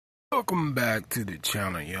Welcome back to the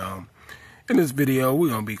channel, y'all. In this video, we're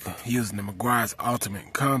going to be using the meguiars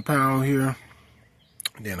Ultimate Compound here.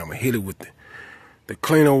 Then I'm going to hit it with the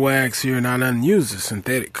cleaner wax here. Now, I done used the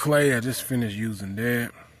synthetic clay. I just finished using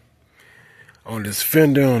that on this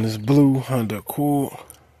fender, on this blue Honda Accord.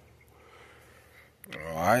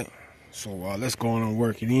 Alright, so let's go on and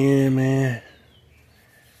work it in, man.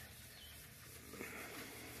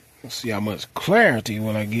 Let's see how much clarity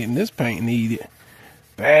will I get in this paint needed.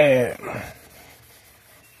 Bad.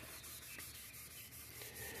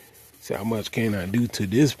 See how much can I do to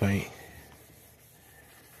this paint.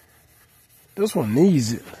 This one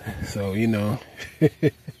needs it, so you know.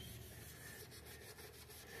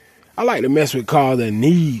 I like to mess with cars that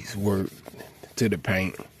needs work to the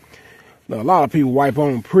paint. Now, a lot of people wipe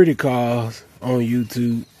on pretty cars on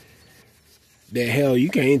YouTube that hell you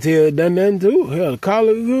can't tell it done nothing to. Hell, the car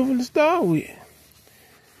look good from the start with,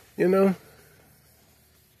 you know.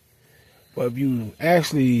 But if you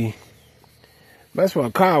actually mess with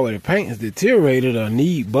a car where the paint is deteriorated or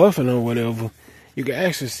need buffing or whatever, you can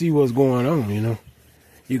actually see what's going on, you know.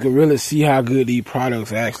 You can really see how good these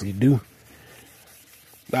products actually do.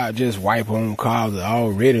 Not just wipe on cars that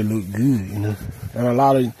already look good, you know. And a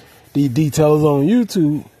lot of these detailers on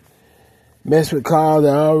YouTube mess with cars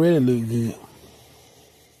that already look good.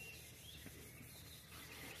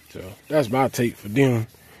 So that's my take for them.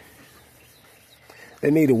 They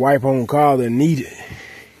need to wipe on cars that need it,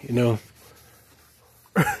 you know.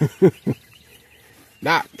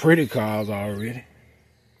 Not pretty cars already. I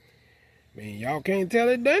mean, y'all can't tell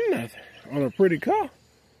it done nothing on a pretty car.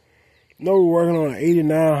 No, we're working on an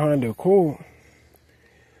 89 Honda Accord.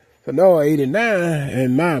 So no, 89,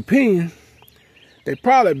 in my opinion, they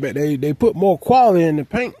probably they put more quality in the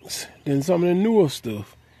paints than some of the newer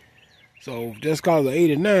stuff. So just cause of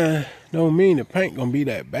 89 don't mean the paint gonna be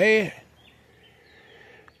that bad.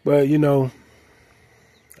 But, you know,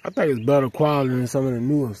 I think it's better quality than some of the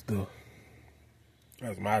newer stuff.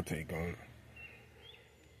 That's my take on it.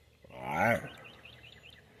 Alright.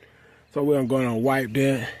 So we're going to wipe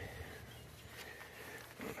that.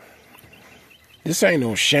 This ain't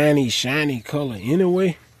no shiny color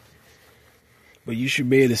anyway. But you should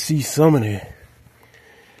be able to see some of the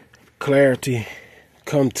clarity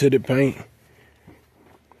come to the paint.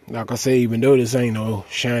 Like I say, even though this ain't no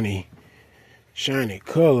shiny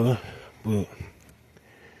color, but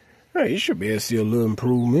hey, you should be able to see a little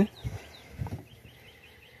improvement.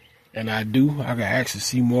 And I can actually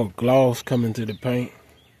see more gloss coming to the paint,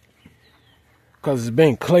 because it's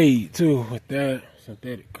been clayed too with that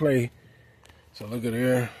synthetic clay. So look at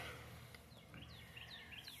there.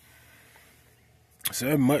 So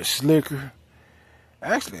it's much slicker.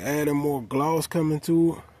 Actually adding more gloss coming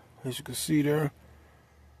to it, as you can see there.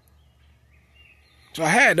 So I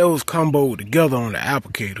had those comboed together on the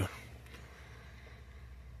applicator.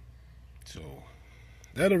 So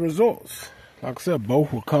they're the results. Like I said,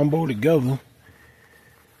 both were comboed together.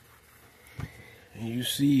 And you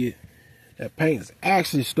see it, that paint is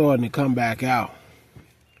actually starting to come back out.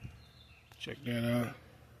 Check that out.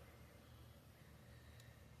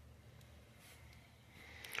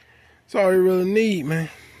 That's all you really need, man.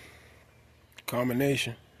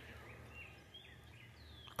 Combination.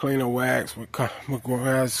 Cleaner wax with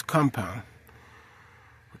meguiars compound.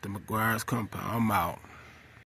 With the meguiars compound. I'm out.